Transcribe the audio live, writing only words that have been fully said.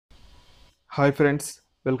Hi friends,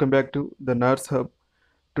 welcome back to the Nurse Hub.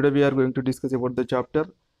 Today we are going to discuss about the chapter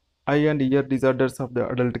Eye and Ear Disorders of the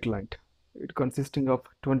Adult Client. It consisting of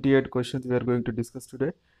 28 questions we are going to discuss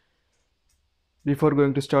today. Before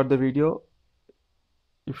going to start the video,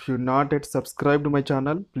 if you not yet subscribed to my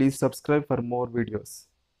channel, please subscribe for more videos.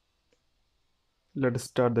 Let us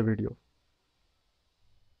start the video.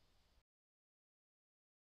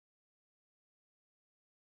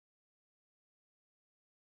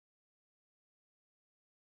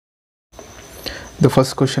 The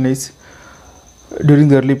first question is, during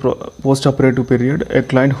the early post-operative period, a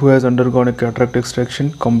client who has undergone a cataract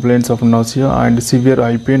extraction complains of nausea and severe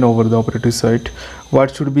eye pain over the operative site.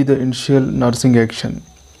 What should be the initial nursing action?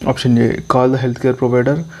 Option A, call the healthcare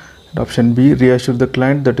provider. Option B, reassure the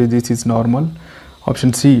client that this is normal.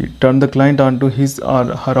 Option C, turn the client onto his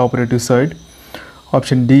or her operative side.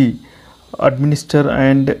 Option D, administer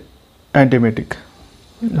and antiemetic.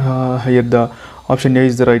 Here the option A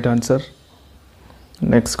is the right answer.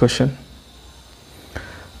 Next question.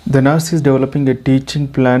 The nurse is developing a teaching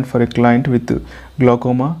plan for a client with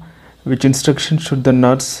glaucoma. Which instruction should the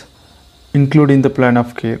nurse include in the plan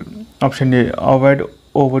of care? Option A, avoid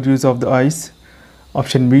overuse of the eyes.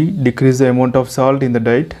 Option B, decrease the amount of salt in the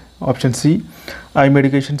diet. Option C, eye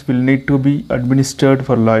medications will need to be administered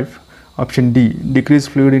for life. Option D, decrease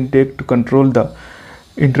fluid intake to control the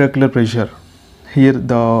intraocular pressure. Here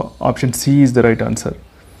the option C is the right answer.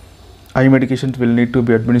 Eye medications will need to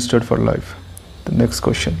be administered for life. The next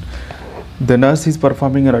question. The nurse is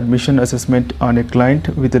performing an admission assessment on a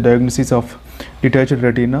client with a diagnosis of detached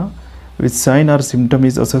retina. Which sign or symptom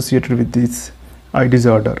is associated with this eye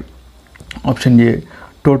disorder? Option A,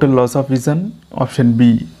 total loss of vision. Option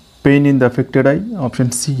B, pain in the affected eye.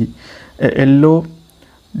 Option C, a yellow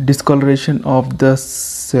discoloration of the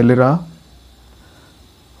sclera.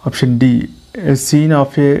 Option D, a scene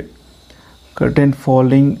of a curtain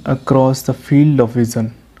falling across the field of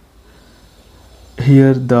vision.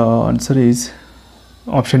 Here the answer is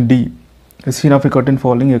option D, a scene of a curtain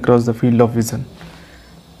falling across the field of vision.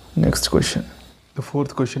 Next question. The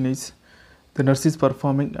fourth question is, the nurse is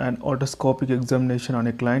performing an otoscopic examination on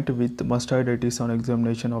a client with mastoiditis on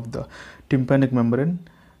examination of the tympanic membrane.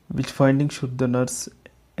 Which findings should the nurse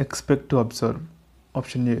expect to observe?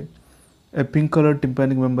 Option A pink colored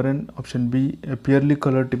tympanic membrane. Option B, a purely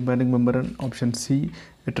colored tympanic membrane. Option C,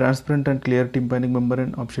 a transparent and clear tympanic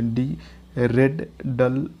membrane. Option D, a red,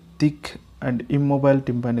 dull, thick and immobile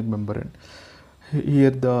tympanic membrane.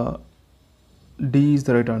 Here the D is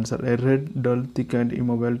the right answer, a red, dull, thick and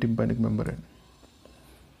immobile tympanic membrane.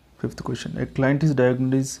 Fifth question. A client is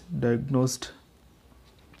diagnosed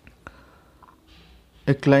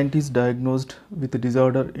with a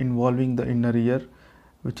disorder involving the inner ear.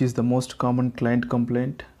 Which is the most common client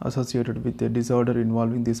complaint associated with a disorder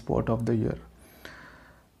involving this part of the ear?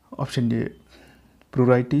 Option A,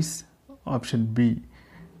 pruritus. Option B,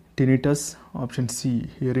 tinnitus. Option C,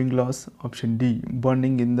 hearing loss. Option D,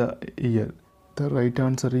 burning in the ear. The right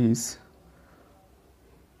answer is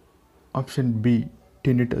option B,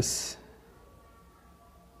 tinnitus.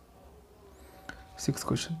 Sixth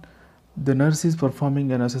question. The nurse is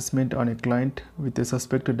performing an assessment on a client with a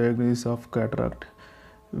suspected diagnosis of cataract.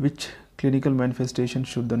 Which clinical manifestation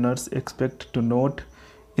should the nurse expect to note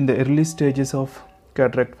in the early stages of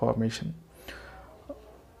cataract formation?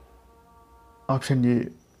 Option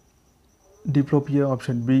A, diplopia.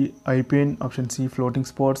 Option B, eye pain. Option C, floating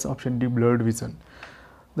spots. Option D, blurred vision.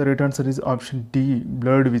 The right answer is option D,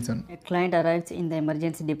 blurred vision. A client arrives in the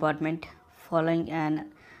emergency department following an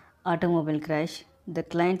automobile crash. The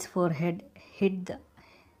client's forehead hit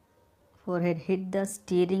the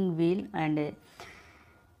steering wheel and a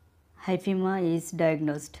hyphema is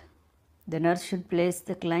diagnosed. The nurse should place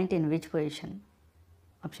the client in which position?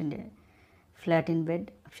 Option A, flat in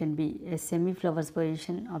bed. Option B, a semi-flowers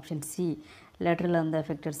position. Option C, lateral on the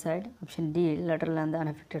affected side. Option D, lateral on the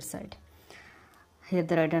unaffected side. Here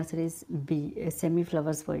the right answer is B, a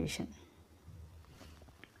semi-flowers position.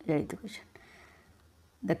 Eighth question.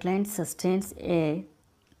 The client sustains a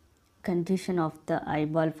contusion of the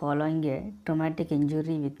eyeball following a traumatic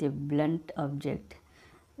injury with a blunt object.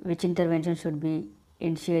 Which intervention should be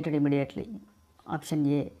initiated immediately? Option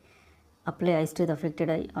A, apply ice to the affected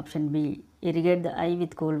eye. Option B, irrigate the eye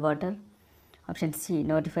with cool water. Option C,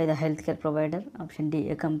 notify the healthcare provider. Option D,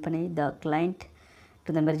 accompany the client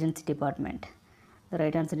to the emergency department. The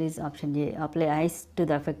right answer is option A, apply ice to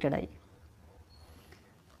the affected eye.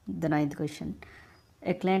 The ninth question.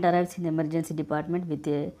 A client arrives in the emergency department with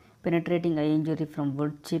a penetrating eye injury from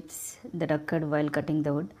wood chips that occurred while cutting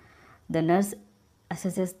the wood. The nurse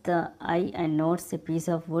assesses the eye and notes a piece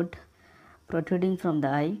of wood protruding from the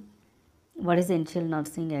eye. What is the initial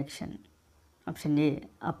nursing action? Option A,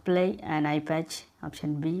 apply an eye patch.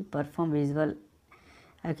 Option B, perform visual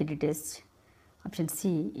acuity test. Option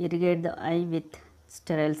C, irrigate the eye with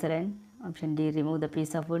sterile saline. Option D, remove the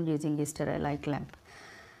piece of wound using a sterile eye clamp.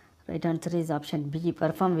 Right answer is option B,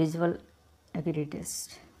 perform visual acuity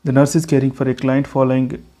test. The nurse is caring for a client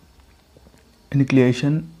following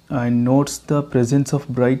enucleation and notes the presence of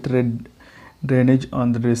bright red drainage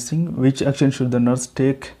on the dressing. Which action should the nurse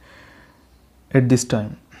take at this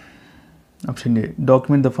time? Option A,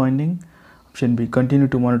 document the finding. Option B, continue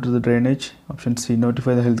to monitor the drainage. Option C,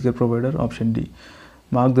 notify the healthcare provider. Option D,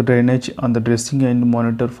 mark the drainage on the dressing and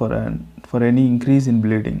monitor for any increase in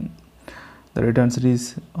bleeding. The right answer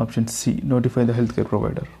is option C, notify the healthcare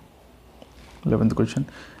provider. 11th question.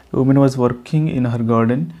 A woman was working in her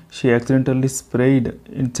garden. She accidentally sprayed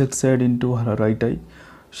insecticide into her right eye.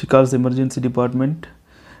 She calls the emergency department,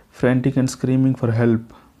 frantic and screaming for help.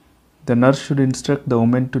 The nurse should instruct the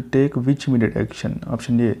woman to take which immediate action?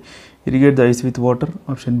 Option A, irrigate the eyes with water.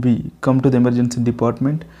 Option B, come to the emergency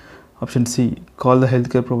department. Option C, call the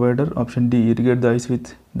healthcare provider. Option D, irrigate the eyes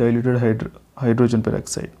with diluted hydrogen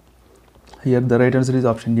peroxide. Here the right answer is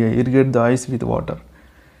option A, irrigate the eyes with water.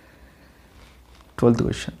 12th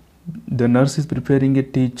question. The nurse is preparing a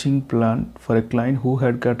teaching plan for a client who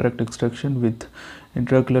had cataract extraction with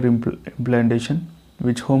intraocular implantation.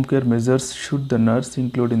 Which home care measures should the nurse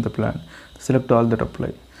include in the plan? Select all that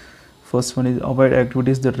apply. First one is avoid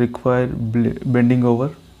activities that require bending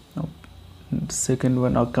over. Second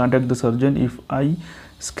one, contact the surgeon if eye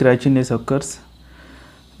scratchiness occurs.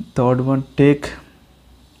 Third one, take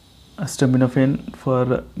acetaminophen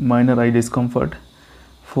for minor eye discomfort.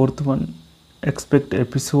 Fourth one, expect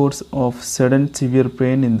episodes of sudden severe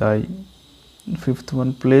pain in the eye. Fifth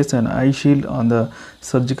one, place an eye shield on the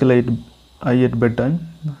surgical eye at bedtime.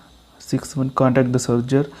 Sixth one, contact the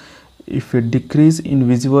surgeon if a decrease in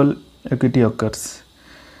visual acuity occurs.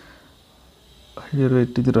 Here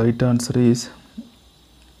the right answer is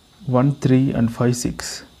 1, 3 and 5,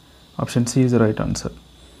 6. Option C is the right answer.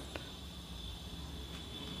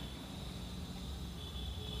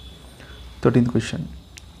 13th question.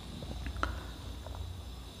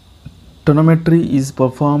 Tonometry is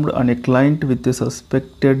performed on a client with a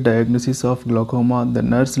suspected diagnosis of glaucoma. The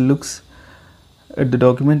nurse looks at the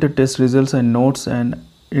documented test results and notes an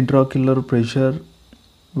intraocular pressure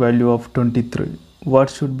value of 23. What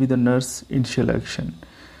should be the nurse's initial action?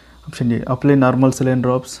 Option A, apply normal saline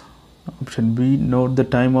drops. Option B, note the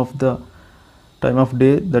time of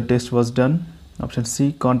day the test was done. Option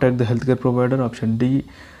C, contact the healthcare provider. Option D,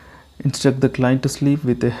 instruct the client to sleep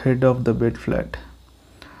with the head of the bed flat.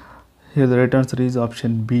 Here the right answer is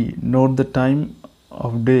option B, note the time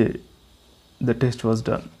of day the test was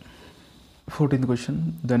done. 14th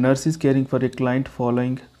question. The nurse is caring for a client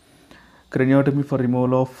following craniotomy for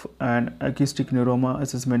removal of an acoustic neuroma,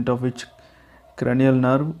 assessment of which cranial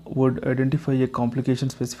nerve would identify a complication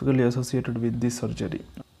specifically associated with this surgery.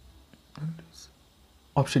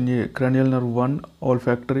 Option A, cranial nerve 1,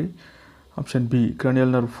 olfactory. Option B, cranial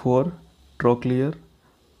nerve 4, trochlear.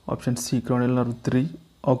 Option C, cranial nerve 3,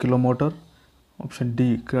 oculomotor. Option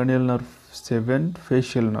D, cranial nerve 7,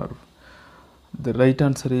 facial nerve. The right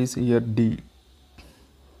answer is here D.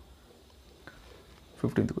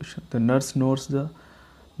 15th question. The nurse notes that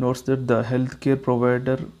the healthcare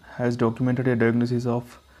provider has documented a diagnosis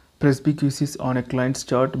of presbycusson on a client's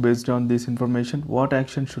chart. Based on this information, what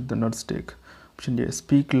action should the nurse take? Option A,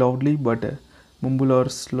 speak loudly but mumble or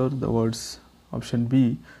slur the words. Option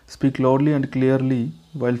B, speak loudly and clearly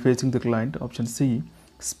while facing the client. Option C,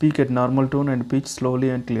 speak at normal tone and pitch slowly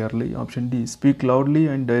and clearly. Option D, speak loudly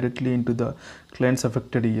and directly into the client's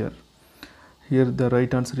affected ear. Here the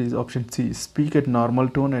right answer is option C, speak at normal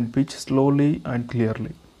tone and pitch slowly and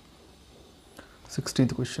clearly.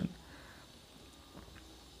 16th question.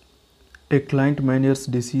 A client Meniere's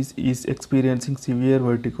disease is experiencing severe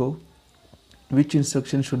vertigo. Which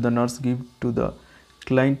instruction should the nurse give to the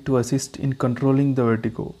client to assist in controlling the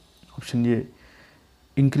vertigo? Option A,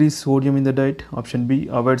 increase sodium in the diet. Option B,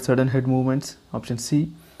 avoid sudden head movements. Option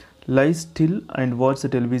C, lie still and watch the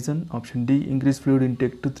television. Option D, increase fluid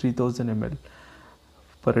intake to 3000 ml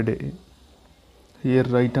per day. Here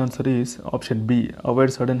right answer is option B,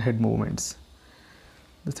 avoid sudden head movements.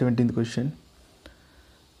 The 17th question.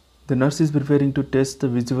 The nurse is preparing to test the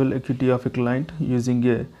visual acuity of a client using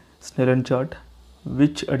a Snellen chart.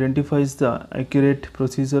 Which identifies the accurate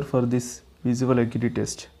procedure for this visual acuity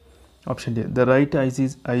test? Option A, the right eye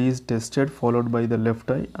is tested followed by the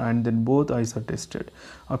left eye and then both eyes are tested.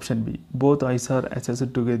 Option B, both eyes are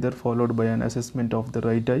assessed together followed by an assessment of the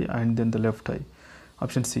right eye and then the left eye.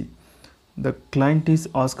 Option C, The client is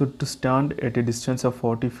asked to stand at a distance of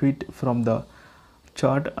 40 feet from the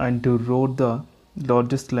chart and to draw the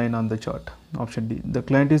largest line on the chart. Option D. The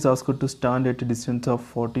client is asked to stand at a distance of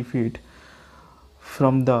 40 feet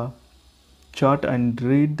from the chart and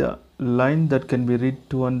read the line that can be read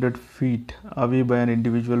 200 feet away by an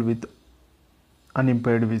individual with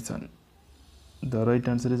unimpaired vision. The right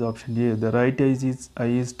answer is option A. The right eye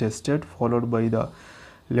is tested, followed by the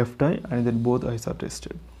left eye, and then both eyes are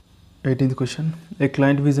tested. 18th question. A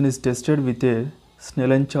client vision is tested with a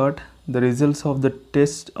Snellen chart. The results of the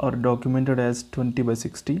test are documented as 20 by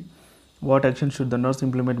 60. What action should the nurse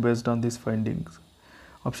implement based on these findings?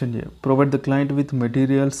 Option A. Provide the client with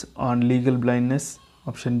materials on legal blindness.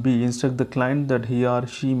 Option B. Instruct the client that he or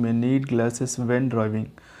she may need glasses when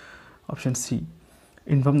driving. Option C.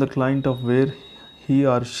 Inform the client of where he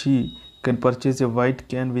or she can purchase a white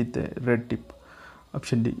can with a red tip.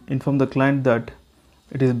 Option D. Inform the client that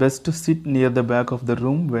it is best to sit near the back of the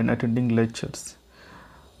room when attending lectures.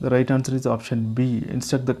 The right answer is option B.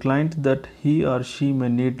 Instruct the client that he or she may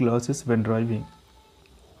need glasses when driving.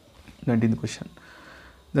 19th question.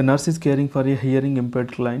 The nurse is caring for a hearing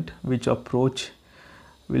impaired client. Which approach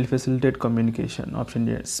will facilitate communication? Option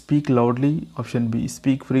A. Speak loudly. Option B.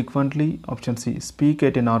 Speak frequently. Option C. Speak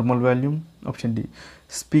at a normal volume. Option D.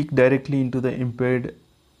 Speak directly into the impaired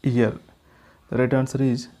ear. The right answer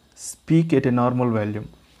is speak at a normal volume.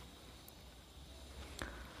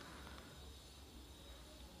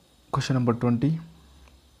 Question number 20.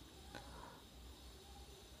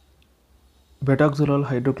 Betaxolol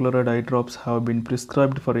hydrochloride eye drops have been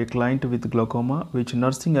prescribed for a client with glaucoma. Which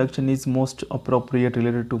nursing action is most appropriate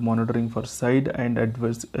related to monitoring for side and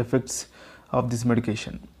adverse effects of this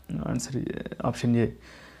medication? Answer option A.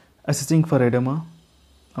 Assessing for edema.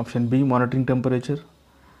 Option B. Monitoring temperature.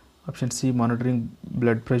 Option C. Monitoring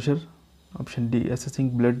blood pressure. Option D.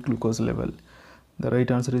 Assessing blood glucose level. The right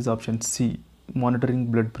answer is option C. Monitoring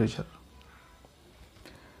blood pressure.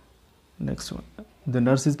 Next one. The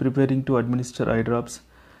nurse is preparing to administer eye drops.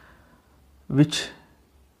 Which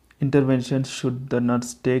interventions should the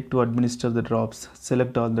nurse take to administer the drops?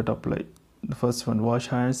 Select all that apply. The first one, wash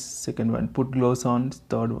hands. Second one, put gloves on.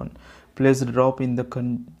 Third one, place the drop in the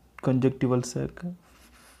conjunctival sac.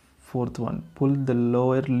 Fourth one, pull the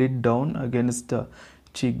lower lid down against the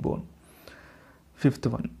cheekbone. Fifth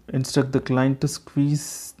one, instruct the client to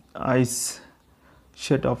squeeze eyes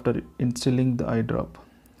shut after instilling the eye drop.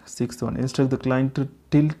 Sixth one, instruct the client to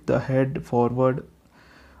tilt the head forward,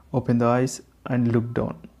 open the eyes and look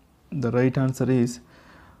down. The right answer is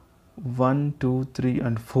 1, 2, 3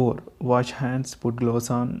 and 4. Wash hands, put gloves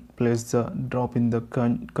on, place the drop in the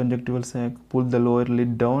conjunctival sac, pull the lower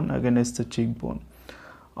lid down against the cheekbone.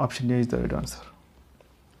 Option A is the right answer.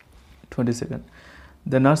 22nd.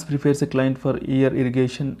 The nurse prepares a client for ear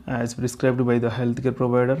irrigation as prescribed by the healthcare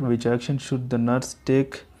provider. Which action should the nurse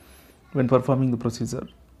take when performing the procedure?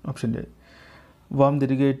 Option A. Warm the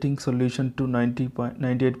irrigating solution to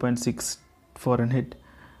 98.6 Fahrenheit.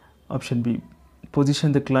 Option B.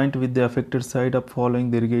 Position the client with the affected side up following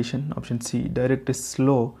the irrigation. Option C. Direct a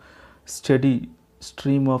slow, steady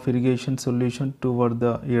stream of irrigation solution toward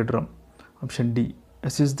the eardrum. Option D.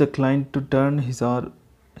 Assist the client to turn his or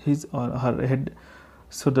her head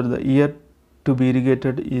so that the ear to be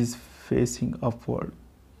irrigated is facing upward.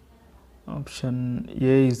 Option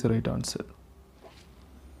A is the right answer.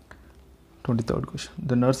 23rd question.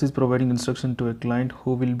 The nurse is providing instruction to a client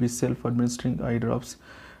who will be self-administering eye drops.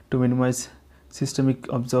 To minimize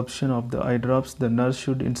systemic absorption of the eye drops, the nurse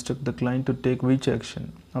should instruct the client to take which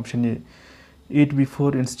action? Option A. Eat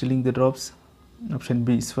before instilling the drops. Option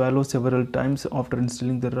B. Swallow several times after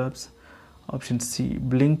instilling the drops. Option C.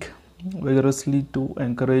 Blink vigorously to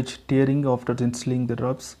encourage tearing after instilling the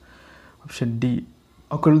drops. Option D.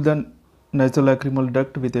 Occult the nasolacrimal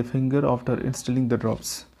duct with a finger after instilling the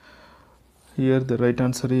drops. Here the right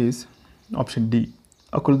answer is option D.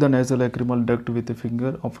 Occult the nasolacrimal duct with a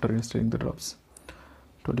finger after instilling the drops.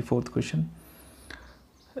 24th question.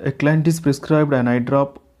 A client is prescribed an eye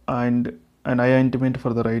drop and an eye ointment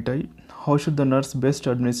for the right eye. How should the nurse best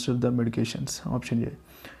administer the medications? Option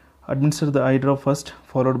A. Administer the eye drop first,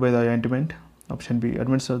 followed by the eye ointment. Option B.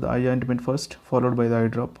 Administer the eye ointment first, followed by the eye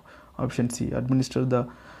drop. Option C. Administer the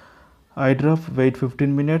eye drop, wait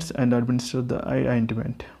 15 minutes and administer the eye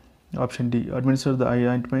ointment. Option D. Administer the eye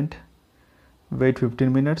ointment, wait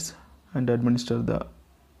 15 minutes and administer the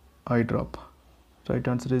eye drop. Right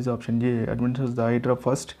answer is option A. Administer the eye drop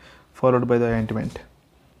first, followed by the eye ointment.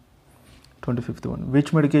 25th one.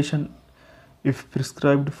 Which medication, if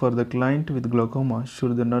prescribed for the client with glaucoma,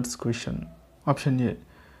 should the nurse question? Option A.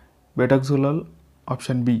 Betaxolol.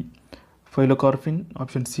 Option B. Pilocarpine.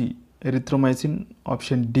 Option C. erythromycin.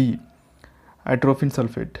 Option D, atropine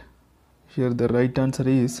sulfate. Here the right answer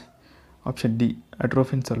is option D,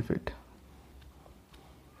 atropine sulfate.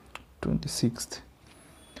 26th.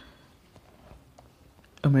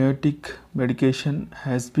 A miotic medication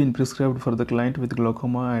has been prescribed for the client with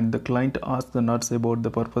glaucoma, and the client asks the nurse about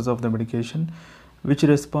the purpose of the medication. Which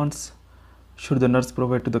response should the nurse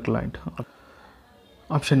provide to the client?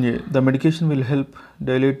 Option A, the medication will help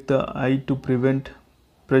dilate the eye to prevent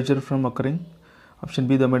pressure from occurring. Option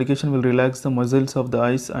B, the medication will relax the muscles of the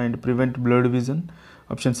eyes and prevent blurred vision.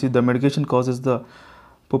 Option C, the medication causes the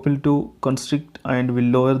pupil to constrict and will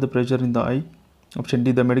lower the pressure in the eye. Option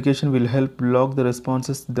D, the medication will help block the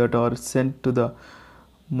responses that are sent to the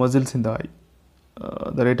muscles in the eye.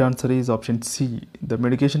 The right answer is option C, the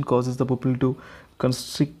medication causes the pupil to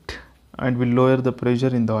constrict and will lower the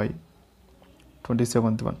pressure in the eye.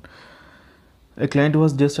 27th one. A client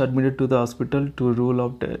was just admitted to the hospital to rule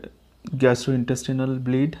out a gastrointestinal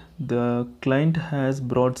bleed. The client has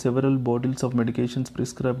brought several bottles of medications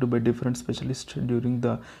prescribed by different specialists. During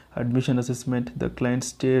the admission assessment, the client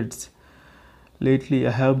states, "Lately,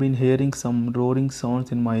 I have been hearing some roaring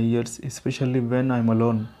sounds in my ears, especially when I am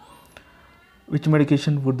alone." Which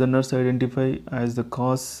medication would the nurse identify as the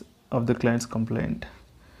cause of the client's complaint?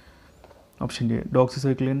 Option A,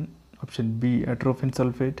 doxycycline. Option B, atropine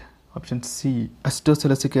sulfate. Option C,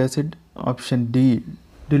 acetosilicic acid. Option D,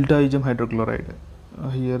 diltiazem hydrochloride.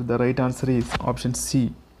 Here the right answer is option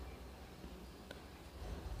C,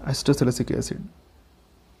 acetosilicic acid.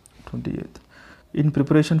 28th. In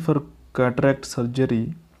preparation for cataract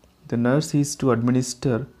surgery, the nurse is to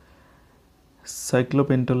administer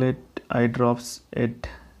cyclopentolate eye drops at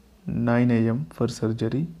 9 a.m. for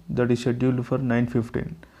surgery that is scheduled for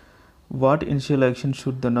 9:15. What initial action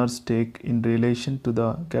should the nurse take in relation to the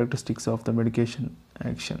characteristics of the medication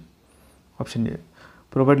action? Option A,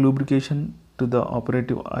 provide lubrication to the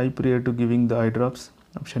operative eye prior to giving the eye drops.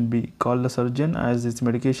 Option B, call the surgeon as this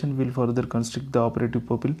medication will further constrict the operative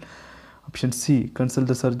pupil. Option C, consult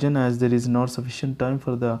the surgeon as there is not sufficient time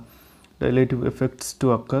for the dilative effects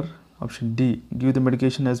to occur. Option D, give the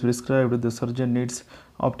medication as prescribed. The surgeon needs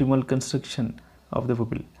optimal constriction of the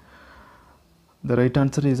pupil. The right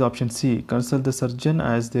answer is option C, consult the surgeon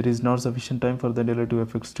as there is not sufficient time for the dilative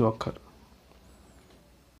effects to occur.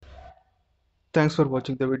 Thanks for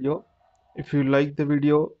watching the video. If you like the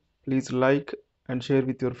video, please like and share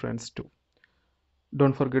with your friends too.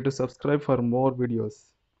 Don't forget to subscribe for more videos.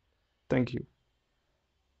 Thank you.